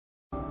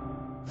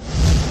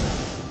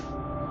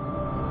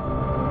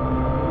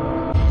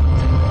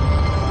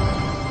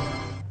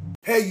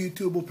Hey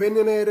YouTube,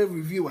 opinionated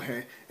reviewer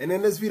here, and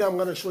in this video I'm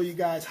going to show you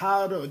guys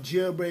how to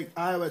jailbreak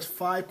iOS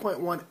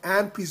 5.1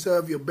 and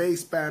preserve your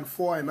baseband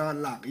for an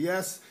unlock.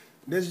 Yes,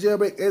 this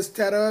jailbreak is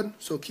tethered,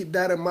 so keep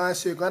that in mind.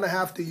 So you're going to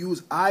have to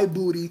use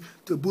iBooty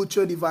to boot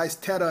your device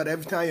tethered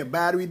every time your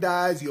battery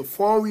dies, your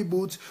phone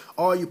reboots,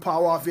 or you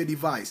power off your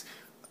device.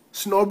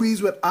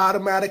 Sn0wbreeze will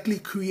automatically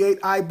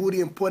create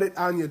iBooty and put it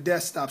on your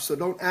desktop, so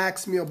don't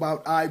ask me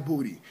about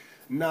iBooty.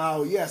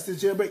 Now, yes,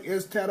 this jailbreak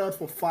is tethered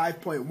for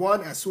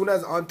 5.1. As soon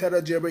as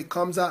untethered jailbreak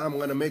comes out, I'm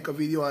going to make a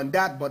video on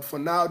that. But for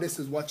now, this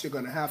is what you're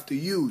going to have to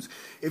use.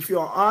 If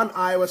you're on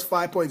iOS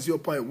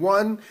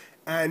 5.0.1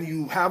 and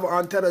you have an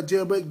untethered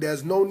jailbreak,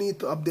 there's no need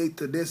to update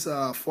to this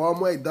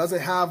firmware. It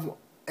doesn't have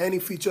any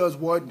features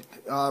worth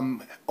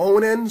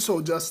owning, so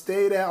just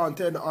stay there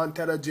until the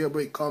untethered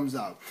jailbreak comes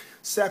out.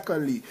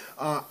 Secondly,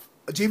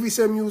 gevey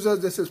sim users,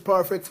 this is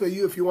perfect for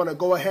you if you want to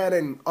go ahead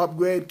and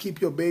upgrade,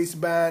 keep your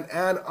baseband,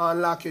 and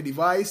unlock your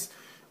device.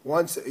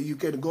 Once you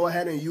can go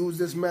ahead and use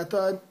this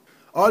method.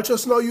 Ultra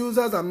Snow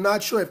users, I'm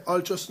not sure if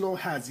Ultra Snow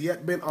has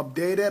yet been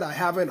updated. I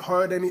haven't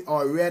heard any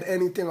or read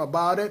anything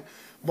about it.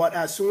 But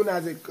as soon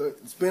as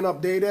it's been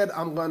updated,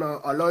 I'm going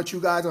to alert you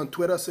guys on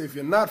Twitter. So if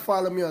you're not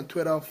following me on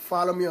Twitter,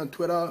 follow me on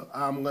Twitter.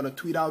 I'm going to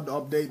tweet out the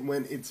update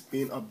when it's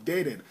been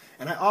updated.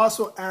 And I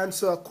also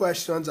answer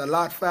questions a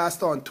lot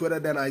faster on Twitter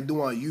than I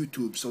do on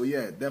YouTube. So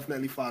yeah,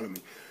 definitely follow me.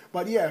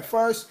 But yeah,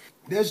 first,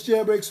 this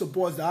jailbreak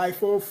supports the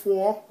iPhone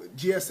 4,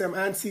 GSM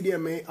and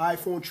CDMA,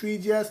 iPhone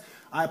 3GS,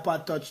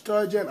 iPod Touch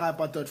 3rd Gen,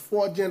 iPod Touch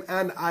 4th Gen,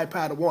 and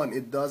iPad 1.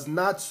 It does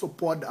not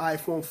support the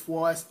iPhone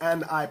 4S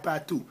and the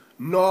iPad 2,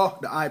 nor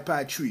the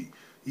iPad 3.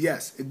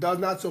 Yes, it does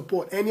not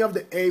support any of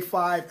the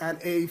A5 and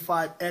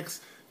A5X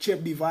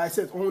chip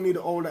devices, only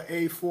the older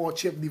A4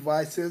 chip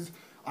devices.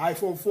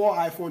 iPhone 4,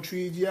 iPhone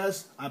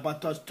 3GS,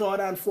 iPod Touch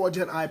 3rd and 4th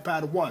Gen,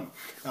 iPad 1.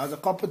 Now, there's a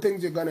couple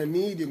things you're going to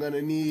need. You're going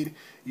to need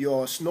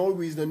your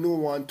Sn0wbreeze, the new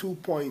one,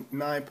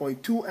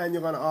 2.9.2, and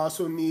you're going to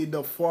also need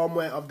the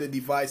firmware of the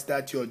device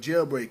that you're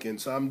jailbreaking.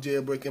 So I'm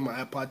jailbreaking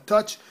my iPod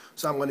Touch,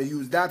 so I'm going to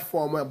use that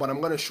firmware, but I'm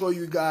going to show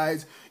you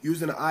guys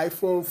using the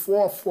iPhone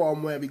 4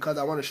 firmware because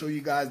I want to show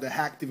you guys the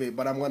Activate,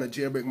 but I'm going to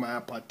jailbreak my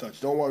iPod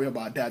Touch. Don't worry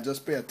about that.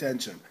 Just pay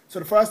attention. So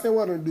the first thing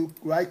we're going to do,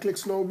 right-click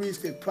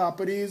Sn0wbreeze, click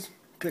Properties,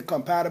 click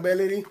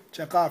Compatibility,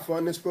 check off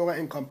Run this program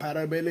in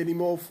Compatibility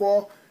Mode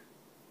 4,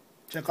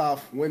 check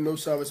off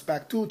Windows Service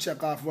Pack 2,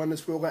 check off Run this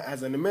program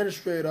as an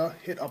administrator,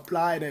 hit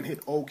Apply, then hit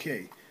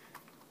OK.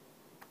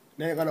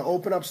 Then you're going to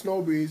open up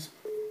Sn0wbreeze,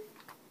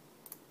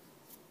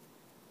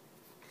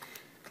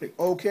 click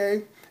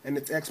OK, and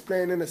it's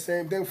explaining the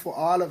same thing for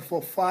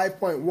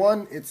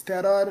 5.1, it's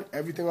tethered,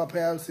 everything up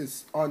here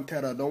is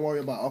untethered, don't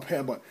worry about up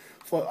here, but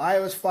for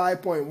iOS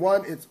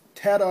 5.1, it's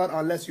tethered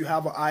unless you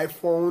have an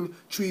iPhone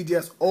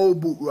 3GS old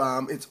boot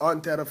RAM. It's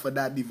untethered for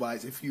that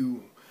device. If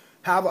you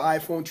have an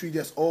iPhone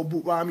 3GS old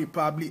boot RAM, you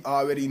probably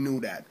already knew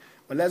that.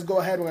 But let's go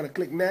ahead. We're going to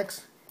click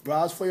Next.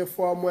 Browse for your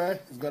firmware.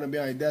 It's going to be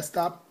on your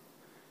desktop.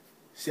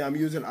 See, I'm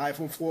using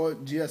iPhone 4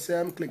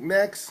 GSM. Click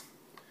Next.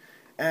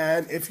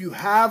 And if you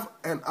have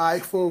an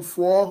iPhone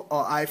 4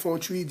 or iPhone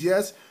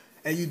 3GS,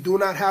 and you do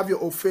not have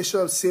your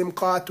official SIM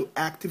card to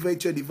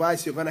activate your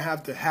device, you're going to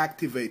have to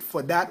activate.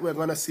 For that, we're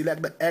going to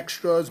select the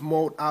Extras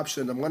Mode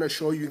option. I'm going to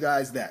show you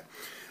guys that.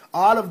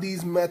 All of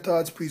these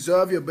methods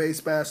preserve your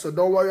baseband, so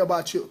don't worry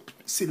about you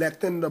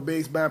selecting the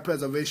baseband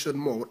preservation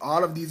mode.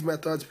 All of these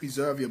methods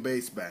preserve your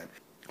baseband.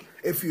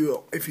 If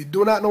you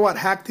do not know what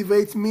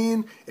activates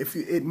mean,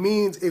 it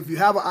means if you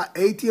have an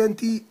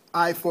AT&T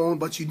iPhone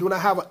but you do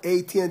not have an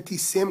AT&T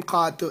SIM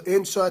card to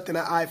insert in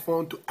an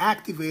iPhone to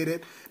activate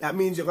it, that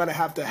means you're going to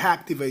have to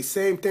activate.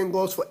 Same thing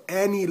goes for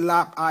any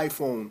locked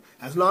iPhone.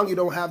 As long as you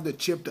don't have the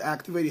chip to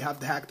activate, you have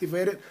to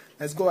activate it.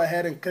 Let's go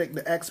ahead and click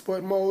the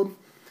export mode,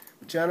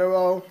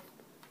 General,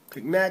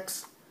 click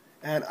Next.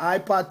 And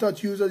iPod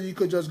Touch users, you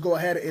could just go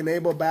ahead and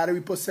enable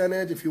battery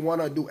percentage. If you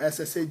want to do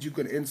SSH, you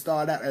could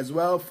install that as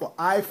well. For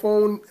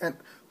iPhone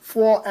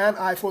 4 and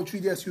iPhone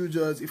 3GS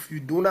users, if you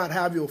do not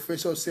have your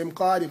official SIM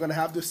card, you're going to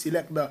have to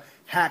select the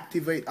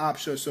Activate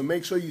option. So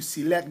make sure you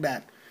select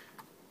that.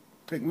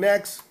 Click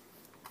Next,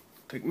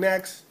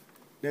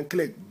 then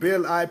click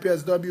Build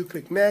IPSW,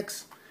 click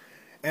Next.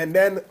 And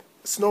then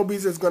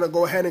Sn0wbreeze is going to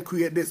go ahead and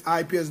create this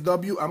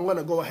IPSW. I'm going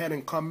to go ahead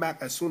and come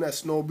back as soon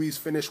as Sn0wbreeze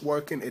finish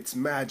working its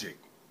magic.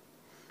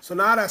 So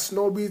now that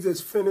Sn0wbreeze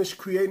is finished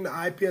creating the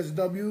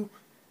IPSW,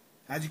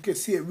 as you can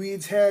see, it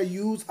reads here,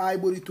 use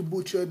iBooty to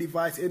boot your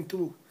device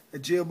into a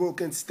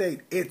jailbroken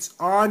state. It's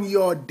on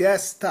your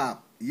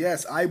desktop.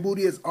 Yes,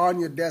 iBooty is on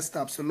your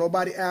desktop, so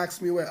nobody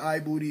asks me where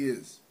iBooty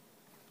is.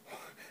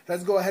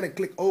 Let's go ahead and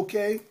click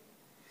OK.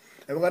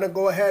 And we're going to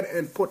go ahead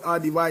and put our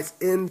device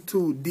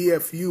into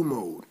DFU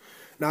mode.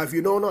 Now, if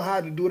you don't know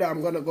how to do that, I'm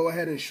going to go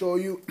ahead and show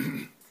you.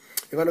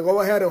 You're going to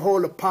go ahead and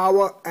hold the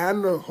power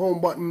and the home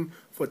button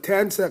for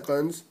 10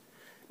 seconds.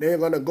 Then you're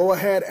going to go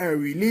ahead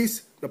and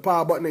release the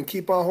power button and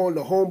keep on holding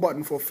the home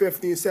button for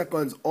 15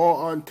 seconds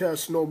or until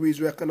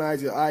Sn0wbreeze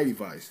recognize your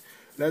iDevice.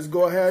 Let's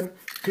go ahead.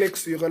 Click.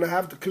 So you're going to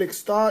have to click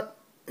Start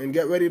and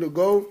get ready to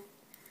go.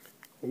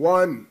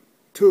 1,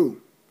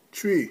 2,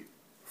 3,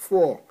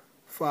 4,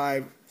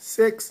 5,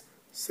 6,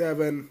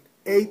 7,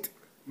 8,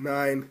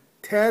 9,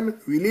 10.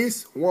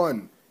 Release.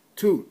 1,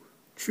 2,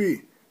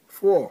 3,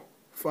 4,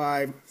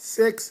 5,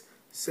 6,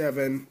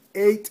 7,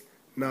 8,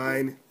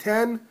 9,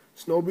 10.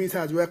 Sn0wbreeze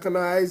has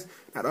recognized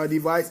that our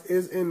device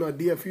is in a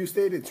DFU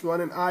state. It's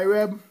running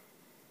iReb.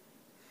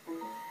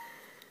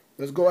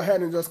 Let's go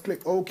ahead and just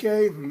click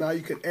OK. Now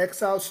you can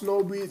X out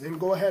Sn0wbreeze and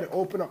go ahead and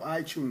open up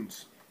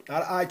iTunes. Now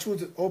that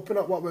iTunes is open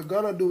up, what we're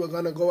going to do, we're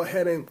going to go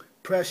ahead and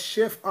press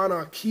Shift on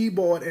our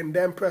keyboard and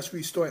then press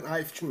Restore in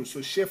iTunes.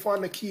 So Shift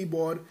on the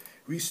keyboard,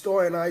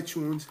 Restore in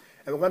iTunes,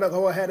 and we're going to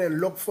go ahead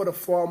and look for the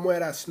firmware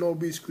that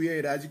Sn0wbreeze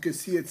created. As you can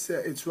see,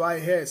 it's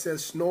right here. It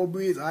says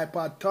Sn0wbreeze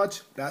iPod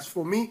Touch. That's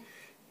for me.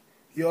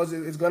 Yours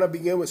is going to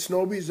begin with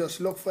Sn0wbreeze. Just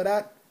look for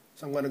that.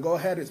 So I'm going to go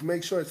ahead and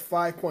make sure it's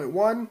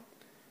 5.1.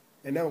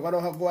 And then we're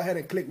going to go ahead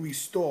and click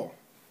Restore.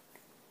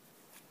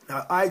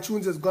 Now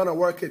iTunes is going to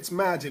work its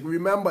magic.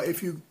 Remember,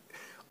 if you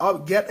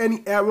get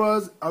any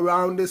errors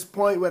around this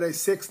point, whether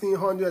it's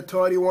 1600,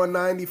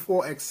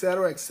 3194,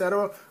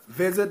 etc.,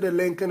 visit the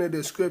link in the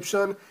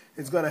description.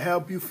 It's going to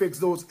help you fix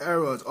those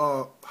errors.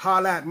 Or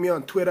holler at me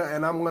on Twitter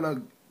and I'm going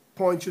to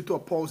point you to a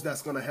post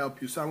that's going to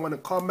help you. So I'm going to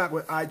come back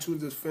when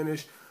iTunes is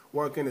finished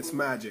working its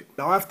magic.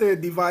 Now after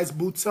the device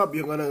boots up,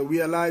 you're going to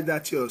realize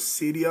that your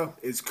cydia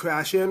is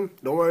crashing.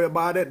 Don't worry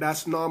about it.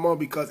 That's normal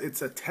because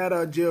it's a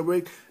tethered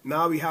jailbreak.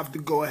 Now we have to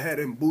go ahead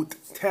and boot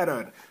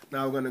tethered.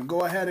 Now we're going to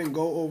go ahead and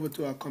go over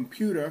to our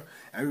computer.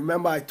 And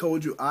remember I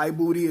told you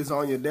iBooty is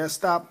on your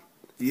desktop.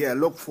 Yeah,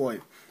 look for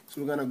it.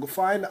 So we're going to go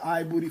find the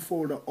iBooty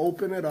folder,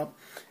 open it up,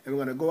 and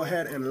we're going to go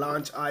ahead and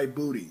launch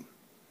iBooty.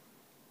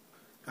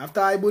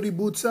 After iBooty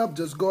boots up,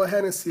 just go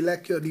ahead and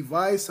select your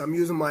device. I'm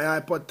using my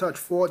iPod Touch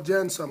 4th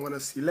Gen, so I'm going to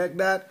select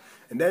that.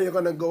 And then you're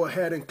going to go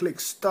ahead and click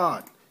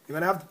Start. You're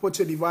going to have to put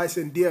your device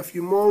in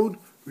DFU mode.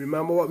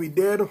 Remember what we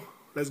did?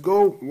 Let's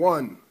go.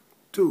 1,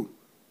 2,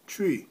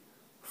 3,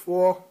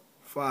 4,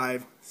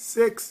 5,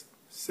 6,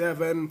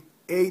 7,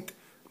 8,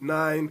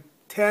 9,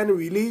 10.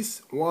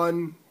 Release.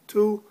 1,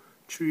 2,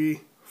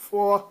 3,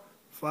 4,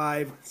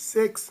 5,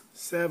 6,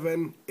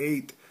 7,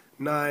 8,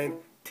 9,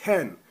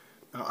 10.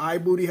 Now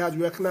iBooty has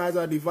recognized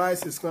our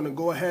device. It's going to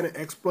go ahead and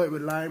exploit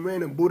with Lime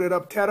Rain and boot it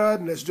up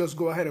tethered. Let's just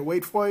go ahead and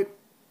wait for it.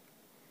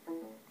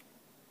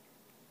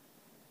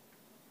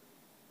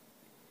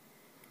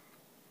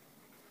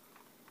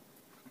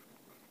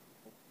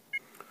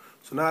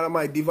 So now that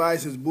my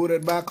device is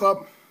booted back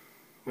up,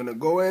 I'm going to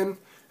go in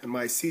and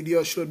my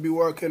CDMA should be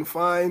working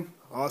fine.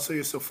 Also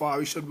your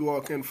Safari should be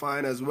working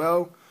fine as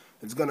well.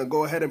 It's going to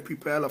go ahead and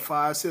prepare a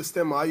file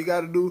system. All you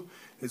got to do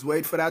is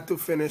wait for that to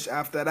finish.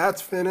 After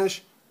that's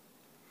finished,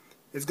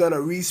 it's going to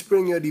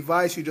respring your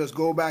device. You just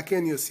go back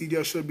in. Your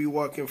CDMA should be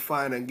working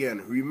fine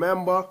again.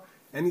 Remember,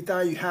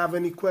 anytime you have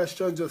any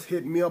questions, just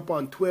hit me up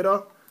on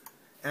Twitter.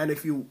 And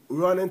if you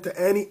run into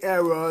any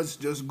errors,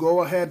 just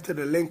go ahead to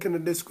the link in the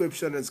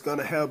description. It's going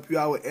to help you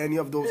out with any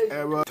of those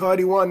errors.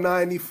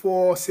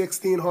 3194,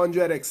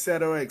 1600,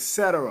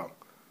 etc.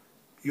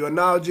 You are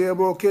now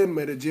jailbroken.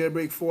 May the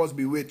jailbreak force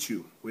be with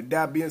you. With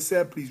that being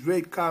said, please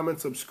rate, comment,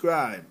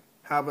 subscribe.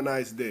 Have a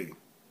nice day.